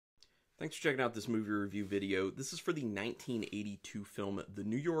Thanks for checking out this movie review video. This is for the 1982 film The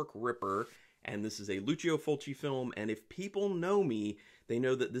New York Ripper, and this is a Lucio Fulci film, and if people know me, they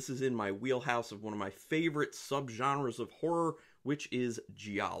know that this is in my wheelhouse of one of my favorite subgenres of horror, which is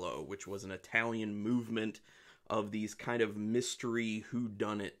Giallo, which was an Italian movement of these kind of mystery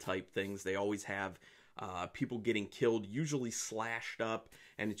whodunit type things. They always have people getting killed, usually slashed up,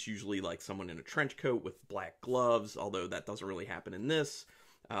 and it's usually like someone in a trench coat with black gloves, although that doesn't really happen in this.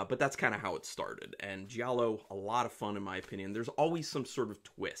 But that's kind of how it started. And Giallo, a lot of fun in my opinion. There's always some sort of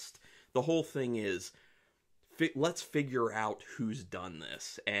twist. The whole thing is, let's figure out who's done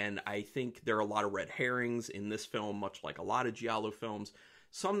this. And I think there are a lot of red herrings in this film, much like a lot of Giallo films.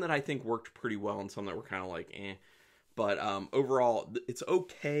 Some that I think worked pretty well and some that were kind of like, eh. But overall, it's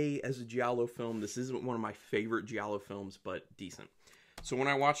okay as a Giallo film. This isn't one of my favorite Giallo films, but decent. So when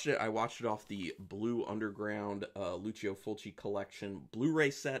I watched it off the Blue Underground Lucio Fulci collection Blu-ray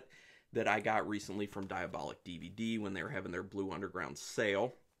set that I got recently from Diabolic DVD when they were having their Blue Underground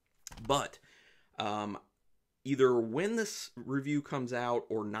sale. But either when this review comes out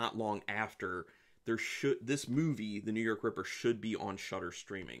or not long after, this movie, The New York Ripper, should be on Shudder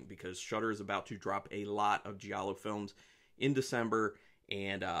streaming, because Shudder is about to drop a lot of Giallo films in December,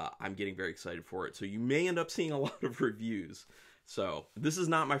 and I'm getting very excited for it. So you may end up seeing a lot of reviews. So, this is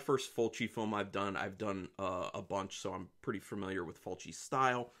not my first Fulci film I've done. I've done a bunch, so I'm pretty familiar with Fulci's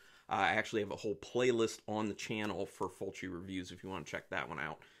style. I actually have a whole playlist on the channel for Fulci reviews if you want to check that one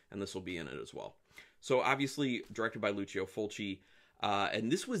out, and this will be in it as well. So, obviously, directed by Lucio Fulci, and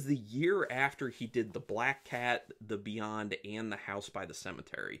this was the year after he did The Black Cat, The Beyond, and The House by the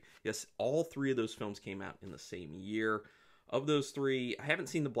Cemetery. Yes, all three of those films came out in the same year. Of those three, I haven't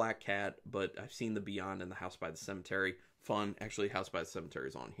seen The Black Cat, but I've seen The Beyond and The House by the Cemetery. Fun. Actually, House by the Cemetery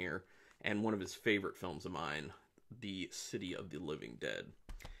is on here. And one of his favorite films of mine, The City of the Living Dead.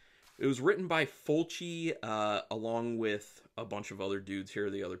 It was written by Fulci, along with a bunch of other dudes. Here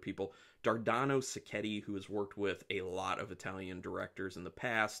are the other people. Dardano Sacchetti, who has worked with a lot of Italian directors in the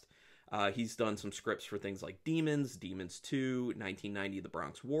past. He's done some scripts for things like Demons, Demons 2, 1990, The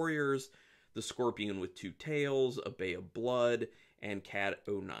Bronx Warriors, The Scorpion with Two Tails, A Bay of Blood, and Cat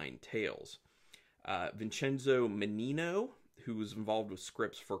O' Nine Tails. Vincenzo Mannino, who was involved with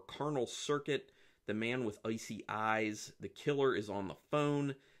scripts for Carnal Circuit, The Man with Icy Eyes, The Killer is on the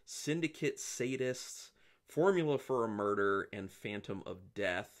Phone, Syndicate Sadists, Formula for a Murder, and Phantom of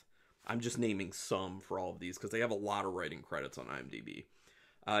Death. I'm just naming some for all of these because they have a lot of writing credits on IMDb.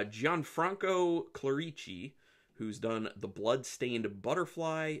 Gianfranco Clerici, who's done The Blood-Stained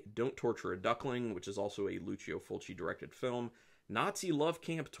Butterfly, Don't Torture a Duckling, which is also a Lucio Fulci directed film, Nazi Love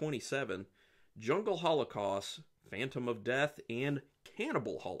Camp 27, Jungle Holocaust, Phantom of Death, and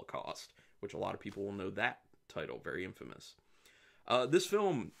Cannibal Holocaust, which a lot of people will know that title, very infamous. This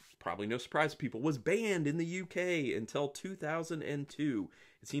film, probably no surprise to people, was banned in the UK until 2002.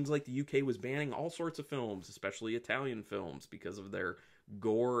 It seems like the UK was banning all sorts of films, especially Italian films, because of their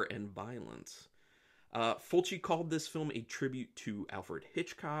gore and violence. Fulci called this film a tribute to Alfred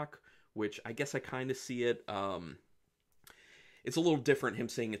Hitchcock, which I guess I kind of see it. It's a little different, him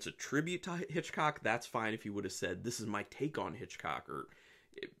saying it's a tribute to Hitchcock. That's fine if he would have said, this is my take on Hitchcock, or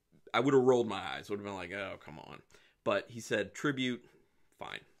I would have rolled my eyes. Would have been like, oh, come on. But he said tribute,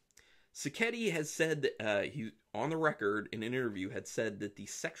 fine. Sacchetti has said, he on the record in an interview, had said that the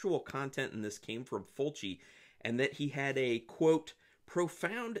sexual content in this came from Fulci, and that he had a, quote,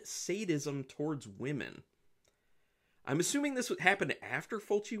 profound sadism towards women. I'm assuming this happened after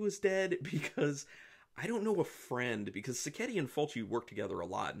Fulci was dead, because I don't know a friend, because Sacchetti and Fulci worked together a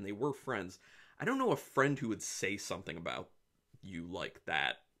lot, and they were friends. I don't know a friend who would say something about you like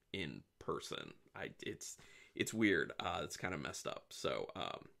that in person. It's weird. It's kind of messed up. So,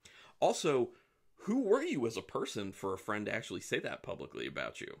 also, who were you as a person for a friend to actually say that publicly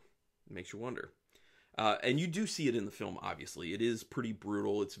about you? It makes you wonder. And you do see it in the film, obviously. It is pretty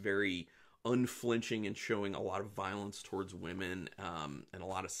brutal. It's very unflinching and showing a lot of violence towards women, and a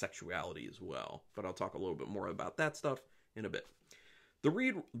lot of sexuality as well. But I'll talk a little bit more about that stuff in a bit.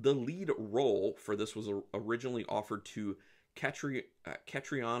 The lead role for this was originally offered to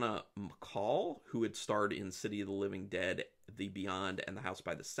Catriona McCall, who had starred in City of the Living Dead, The Beyond, and The House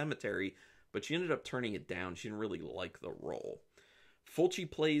by the Cemetery, but she ended up turning it down. She didn't really like the role. Fulci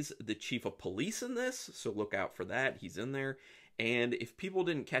plays the chief of police in this, so look out for that. He's in there. And if people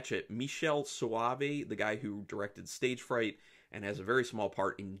didn't catch it, Michel Soavi, the guy who directed Stage Fright and has a very small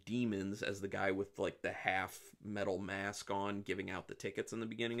part in Demons as the guy with like the half metal mask on giving out the tickets in the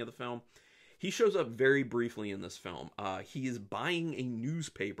beginning of the film, he shows up very briefly in this film. He is buying a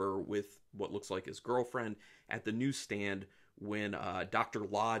newspaper with what looks like his girlfriend at the newsstand when Dr.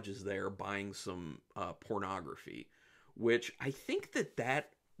 Lodge is there buying some pornography, which I think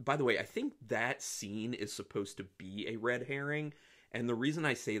by the way, I think that scene is supposed to be a red herring. And the reason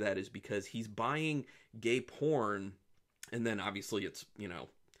I say that is because he's buying gay porn, and then obviously it's,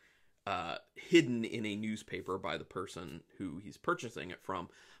 hidden in a newspaper by the person who he's purchasing it from.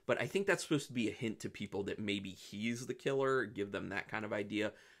 But I think that's supposed to be a hint to people that maybe he's the killer, give them that kind of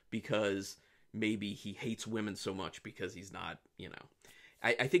idea, because maybe he hates women so much because he's not,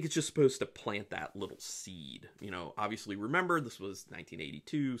 I think it's just supposed to plant that little seed. Obviously, remember, this was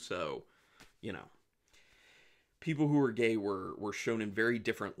 1982, so, people who were gay were shown in very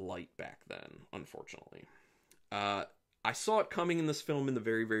different light back then, unfortunately. I saw it coming in this film in the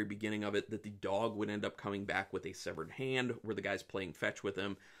very, very beginning of it, that the dog would end up coming back with a severed hand, where the guy's playing fetch with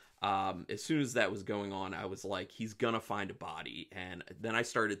him. As soon as that was going on, I was like, he's gonna find a body. And then I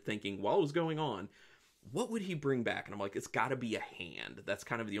started thinking, while it was going on, what would he bring back? And I'm like, it's gotta be a hand. That's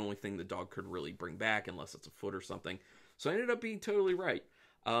kind of the only thing the dog could really bring back, unless it's a foot or something. So I ended up being totally right.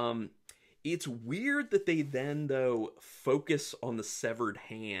 It's weird that they then, though, focus on the severed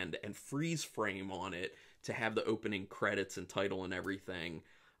hand and freeze frame on it to have the opening credits and title and everything.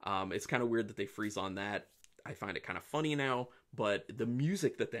 It's kind of weird that they freeze on that. I find it kind of funny now, but the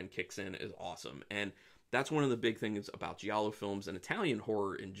music that then kicks in is awesome. And that's one of the big things about Giallo films and Italian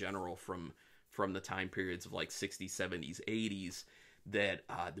horror in general from the time periods of like 60s, 70s, 80s, that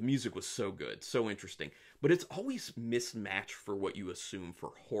the music was so good, so interesting. But it's always mismatched for what you assume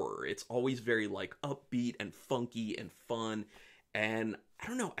for horror. It's always very like upbeat and funky and fun. And I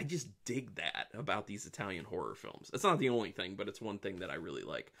don't know, I just dig that about these Italian horror films. It's not the only thing, but it's one thing that I really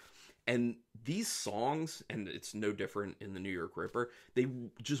like. And these songs, and it's no different in the New York Ripper, they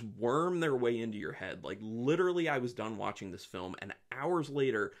just worm their way into your head. Like, literally, I was done watching this film, and hours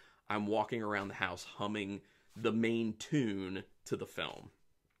later, I'm walking around the house humming the main tune to the film.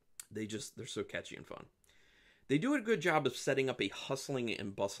 They're so catchy and fun. They do a good job of setting up a hustling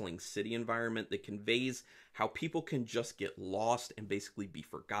and bustling city environment that conveys how people can just get lost and basically be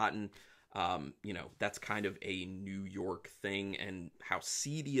forgotten. That's kind of a New York thing, and how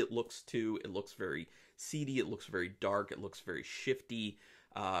seedy it looks too. It looks very seedy, it looks very dark, it looks very shifty.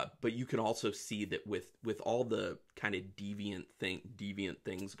 But you can also see that with all the kind of deviant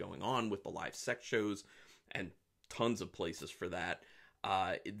things going on with the live sex shows and tons of places for that,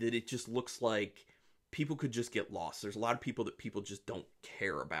 that it just looks like people could just get lost. There's a lot of people that people just don't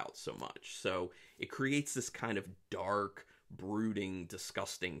care about so much. So it creates this kind of dark, brooding,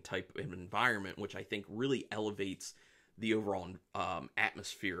 disgusting type of environment, which I think really elevates the overall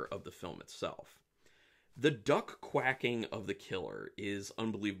atmosphere of the film itself. The duck quacking of the killer is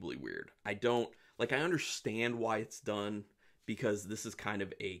unbelievably weird. I understand why it's done, because this is kind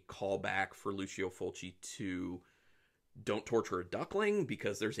of a callback for Lucio Fulci to Don't Torture a Duckling,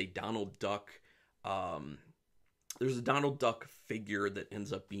 because there's a Donald Duck figure that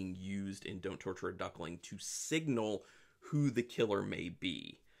ends up being used in Don't Torture a Duckling to signal who the killer may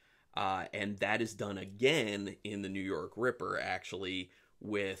be. And that is done again in the New York Ripper, actually,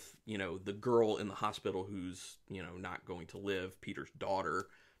 with, the girl in the hospital who's, not going to live, Peter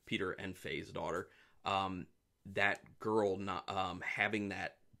and Faye's daughter, that girl not having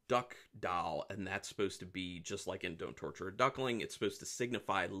that duck doll, and that's supposed to be just like in Don't Torture a Duckling. It's supposed to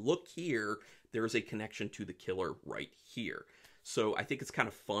signify, look here, there's a connection to the killer right here. So I think it's kind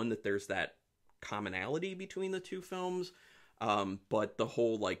of fun that there's that commonality between the two films. But the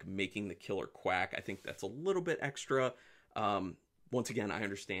whole making the killer quack, I think that's a little bit extra. Once again, I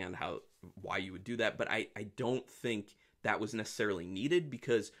understand why you would do that, but I don't think that was necessarily needed,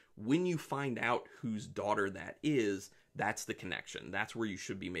 because when you find out whose daughter that is, that's the connection. That's where you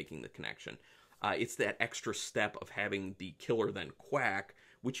should be making the connection. It's that extra step of having the killer then quack,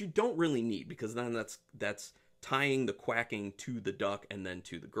 which you don't really need, because then that's tying the quacking to the duck and then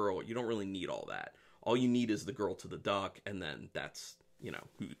to the girl. You don't really need all that. All you need is the girl to the duck, and then that's,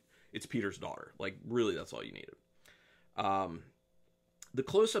 it's Peter's daughter. Really, that's all you needed. The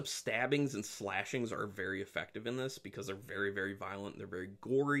close-up stabbings and slashings are very effective in this, because they're very, very violent, they're very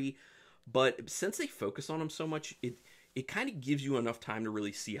gory, but since they focus on them so much, it kind of gives you enough time to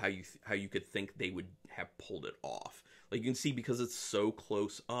really see how you could think they would have pulled it off. You can see, because it's so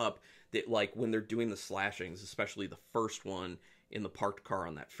close up, that when they're doing the slashings, especially the first one in the parked car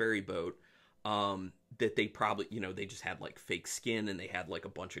on that ferry boat, that they probably, they just had fake skin, and they had a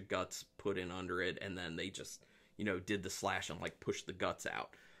bunch of guts put in under it, and then they just, did the slash and pushed the guts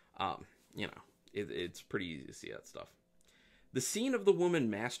out. It's pretty easy to see that stuff. The scene of the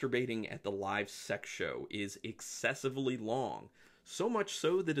woman masturbating at the live sex show is excessively long. so much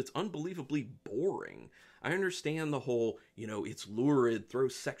so that it's unbelievably boring. I understand the whole, it's lurid, throw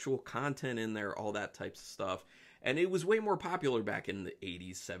sexual content in there, all that types of stuff. And it was way more popular back in the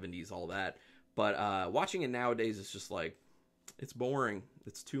 80s, 70s, all that. But watching it nowadays is just like, it's boring.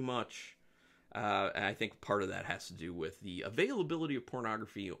 It's too much. And I think part of that has to do with the availability of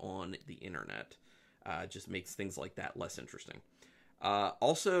pornography on the internet. Just makes things like that less interesting.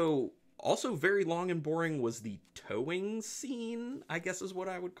 Also very long and boring was the towing scene, I guess is what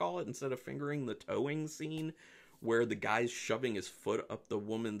I would call it, instead of fingering, the towing scene, where the guy's shoving his foot up the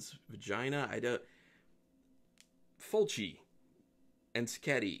woman's vagina. Fulci and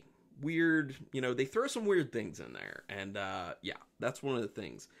Sacchetti, weird, they throw some weird things in there. And yeah, that's one of the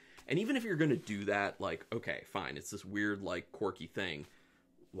things. And even if you're going to do that, like, okay, fine, it's this weird, like, quirky thing.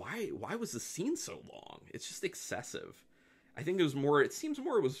 Why was the scene so long? It's just excessive. I think it seems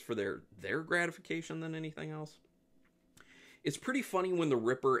more it was for their gratification than anything else. It's pretty funny when the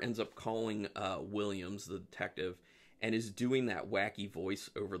Ripper ends up calling Williams, the detective, and is doing that wacky voice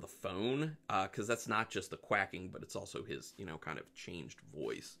over the phone, because that's not just the quacking, but it's also his, kind of changed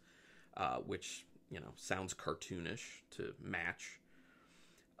voice, which, sounds cartoonish to match.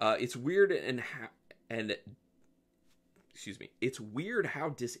 It's weird it's weird how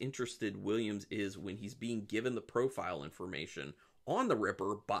disinterested Williams is when he's being given the profile information on the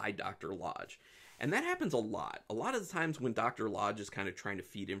Ripper by Dr. Lodge. And that happens a lot. A lot of the times when Dr. Lodge is kind of trying to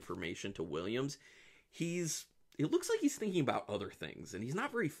feed information to Williams, it looks like he's thinking about other things, and he's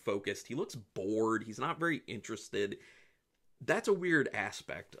not very focused. He looks bored. He's not very interested. That's a weird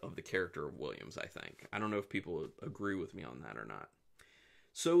aspect of the character of Williams, I think. I don't know if people agree with me on that or not.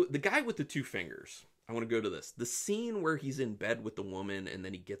 So the guy with the two fingers, I want to go to this. The scene where he's in bed with the woman and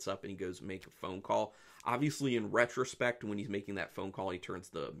then he gets up and he goes make a phone call. Obviously, in retrospect, when he's making that phone call, he turns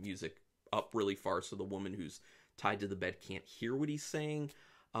the music up really far so the woman who's tied to the bed can't hear what he's saying.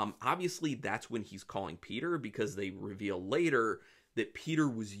 Obviously, that's when he's calling Peter, because they reveal later that Peter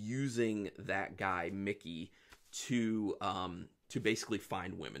was using that guy, Mickey, to basically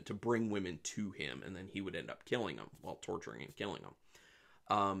find women, to bring women to him, and then he would end up killing them, torturing and killing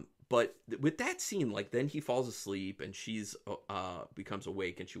them. But with that scene, like, then he falls asleep and she's becomes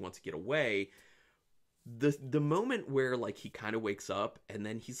awake and she wants to get away. The moment where, like, he kind of wakes up and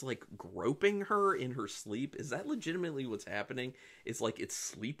then he's, like, groping her in her sleep, is that legitimately what's happening? It's like it's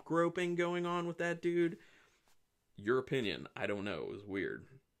sleep groping going on with that dude. Your opinion? I don't know. It was weird.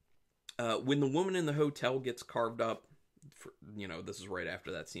 When the woman in the hotel gets carved up, this is right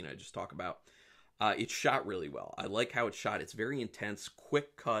after that scene I just talked about. It's shot really well. I like how it's shot. It's very intense,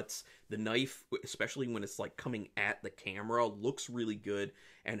 quick cuts. The knife, especially when it's like coming at the camera, looks really good.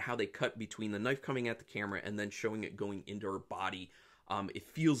 And how they cut between the knife coming at the camera and then showing it going into her body. It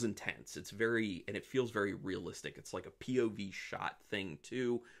feels intense. It feels very realistic. It's like a POV shot thing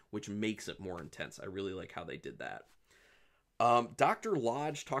too, which makes it more intense. I really like how they did that. Dr.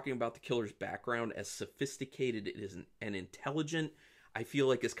 Lodge talking about the killer's background as sophisticated and intelligent, I feel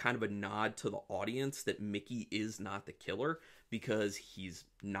like is kind of a nod to the audience that Mickey is not the killer, because he's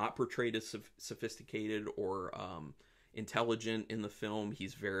not portrayed as sophisticated or intelligent in the film.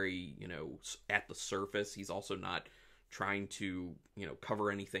 He's very, at the surface. He's also not trying to,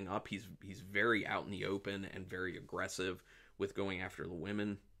 cover anything up. He's very out in the open and very aggressive with going after the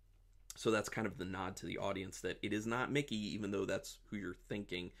women. So that's kind of the nod to the audience that it is not Mickey, even though that's who you're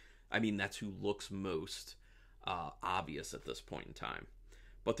thinking. I mean, that's who looks most obvious at this point in time.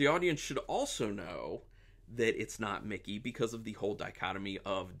 But the audience should also know that it's not Mickey because of the whole dichotomy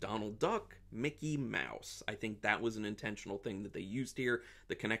of Donald Duck, Mickey Mouse. I think that was an intentional thing that they used here.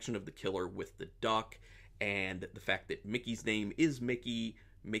 The connection of the killer with the duck, and the fact that Mickey's name is Mickey.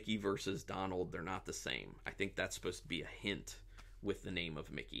 Mickey versus Donald, they're not the same. I think that's supposed to be a hint with the name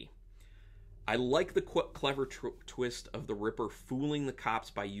of Mickey. I like the clever twist of the Ripper fooling the cops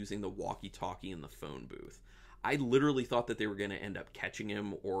by using the walkie-talkie in the phone booth. I literally thought that they were going to end up catching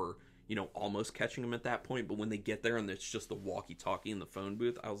him, or, almost catching him at that point. But when they get there and it's just the walkie-talkie in the phone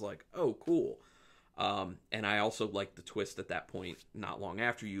booth, I was like, oh, cool. And I also like the twist at that point, not long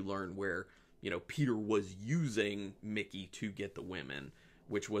after you learn where, Peter was using Mickey to get the women,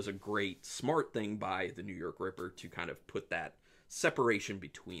 which was a great, smart thing by the New York Ripper to kind of put that separation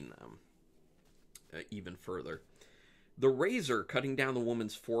between them even further. The razor cutting down the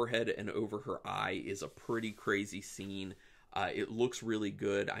woman's forehead and over her eye is a pretty crazy scene. It looks really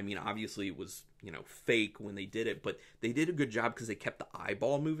good. I mean, obviously it was, fake when they did it, but they did a good job because they kept the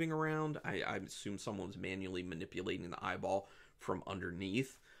eyeball moving around. I assume someone was manually manipulating the eyeball from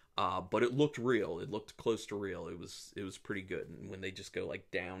underneath. But it looked real. It looked close to real. It was pretty good. And when they just go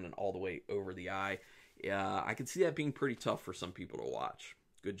like down and all the way over the eye, I can see that being pretty tough for some people to watch.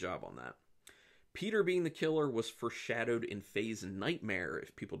 Good job on that. Peter being the killer was foreshadowed in Faye's nightmare.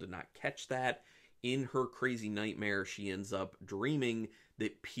 If people did not catch that, in her crazy nightmare, she ends up dreaming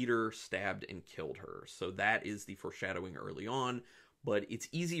that Peter stabbed and killed her. So that is the foreshadowing early on. But it's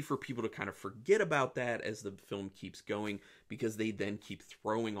easy for people to kind of forget about that as the film keeps going, because they then keep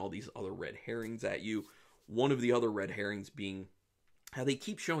throwing all these other red herrings at you. One of the other red herrings being how they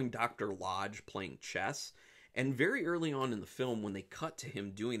keep showing Dr. Lodge playing chess. And very early on in the film, when they cut to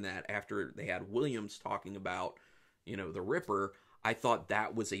him doing that after they had Williams talking about, you know, the Ripper, I thought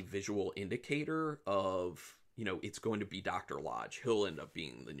that was a visual indicator of, you know, it's going to be Dr. Lodge. He'll end up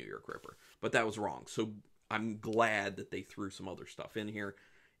being the New York Ripper. But that was wrong. So I'm glad that they threw some other stuff in here,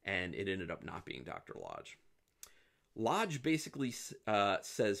 and it ended up not being Dr. Lodge. Lodge basically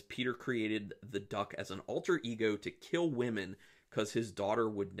says Peter created the Duck as an alter ego to kill women because his daughter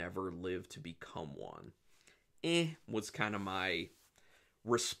would never live to become one. Was kind of my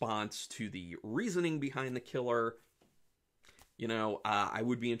response to the reasoning behind the killer. You know, I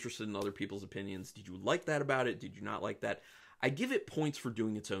would be interested in other people's opinions. Did you like that about it? Did you not like that? I give it points for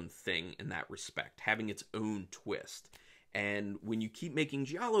doing its own thing in that respect, having its own twist. And when you keep making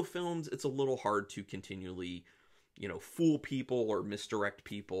Giallo films, it's a little hard to continually, you know, fool people or misdirect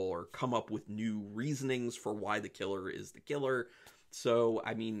people or come up with new reasonings for why the killer is the killer. So,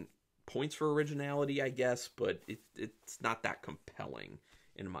 I mean, points for originality, I guess, but it's not that compelling,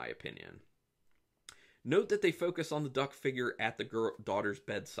 in my opinion. Note that they focus on the Duck figure at the daughter's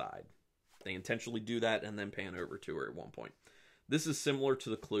bedside. They intentionally do that and then pan over to her at one point. This is similar to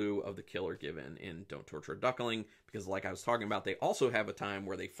the clue of the killer given in Don't Torture a Duckling, because like I was talking about, they also have a time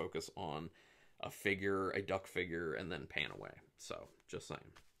where they focus on a figure, a duck figure, and then pan away. So, just saying.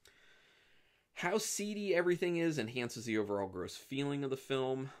 How seedy everything is enhances the overall gross feeling of the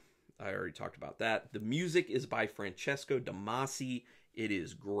film. I already talked about that. The music is by Francesco Damasi. It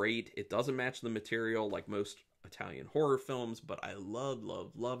is great. It doesn't match the material like most Italian horror films, but I love,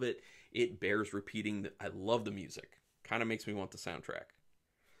 love, love it. It bears repeating. I love the music. Kind of makes me want the soundtrack.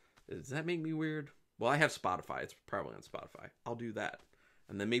 Does that make me weird? Well, I have Spotify. It's probably on Spotify. I'll do that.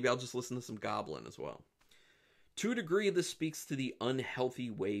 And then maybe I'll just listen to some Goblin as well. To a degree, this speaks to the unhealthy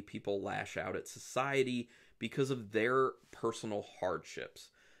way people lash out at society because of their personal hardships.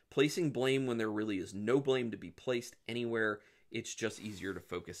 Placing blame when there really is no blame to be placed anywhere. It's just easier to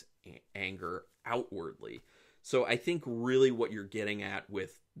focus anger outwardly. So I think really what you're getting at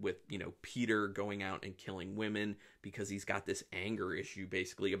with you know, Peter going out and killing women because he's got this anger issue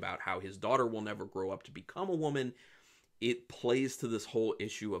basically about how his daughter will never grow up to become a woman, it plays to this whole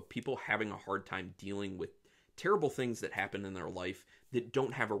issue of people having a hard time dealing with terrible things that happen in their life that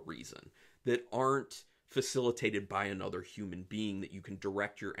don't have a reason, that aren't facilitated by another human being that you can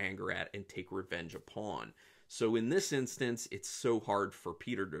direct your anger at and take revenge upon. So in this instance, it's so hard for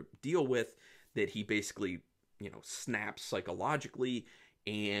Peter to deal with that he basically, you know, snaps psychologically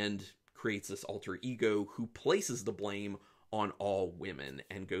and creates this alter ego who places the blame on all women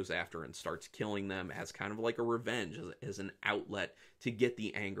and goes after and starts killing them as kind of like a revenge, as an outlet to get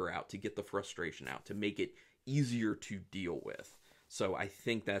the anger out, to get the frustration out, to make it easier to deal with. So I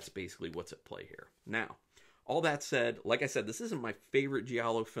think that's basically what's at play here. Now, all that said, like I said, this isn't my favorite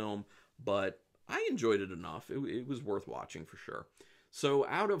Giallo film, but I enjoyed it enough. It was worth watching for sure. So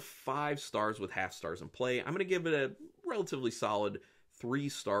out of 5 stars with half stars in play, I'm going to give it a relatively solid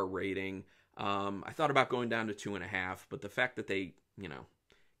 3-star rating. I thought about going down to 2.5, but the fact that they, you know,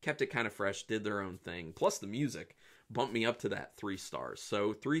 kept it kind of fresh, did their own thing, plus the music, bumped me up to that 3 stars.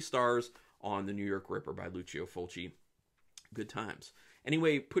 So 3 stars on The New York Ripper by Lucio Fulci. Good times.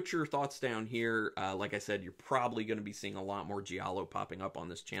 Anyway, put your thoughts down here. Like I said, you're probably going to be seeing a lot more Giallo popping up on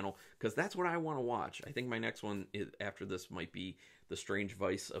this channel because that's what I want to watch. I think my next one after this might be The Strange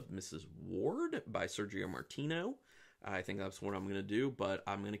Vice of Mrs. Ward by Sergio Martino. I think that's what I'm going to do, but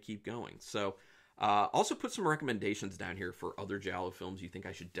I'm going to keep going. So, also put some recommendations down here for other Giallo films you think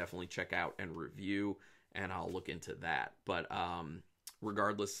I should definitely check out and review, and I'll look into that. But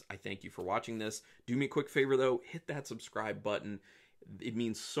regardless, I thank you for watching this. Do me a quick favor, though. Hit that subscribe button. It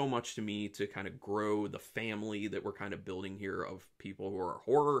means so much to me to kind of grow the family that we're kind of building here of people who are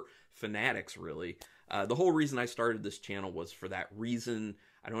horror fanatics, really. The whole reason I started this channel was for that reason.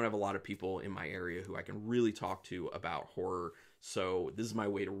 I don't have a lot of people in my area who I can really talk to about horror, so this is my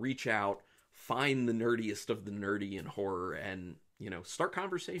way to reach out, find the nerdiest of the nerdy in horror, and, you know, start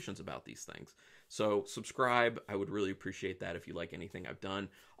conversations about these things. So subscribe. I would really appreciate that if you like anything I've done.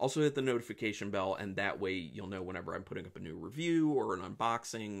 Also hit the notification bell, and that way you'll know whenever I'm putting up a new review or an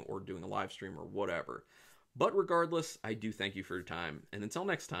unboxing or doing a live stream or whatever. But regardless, I do thank you for your time, and until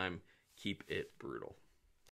next time, keep it brutal.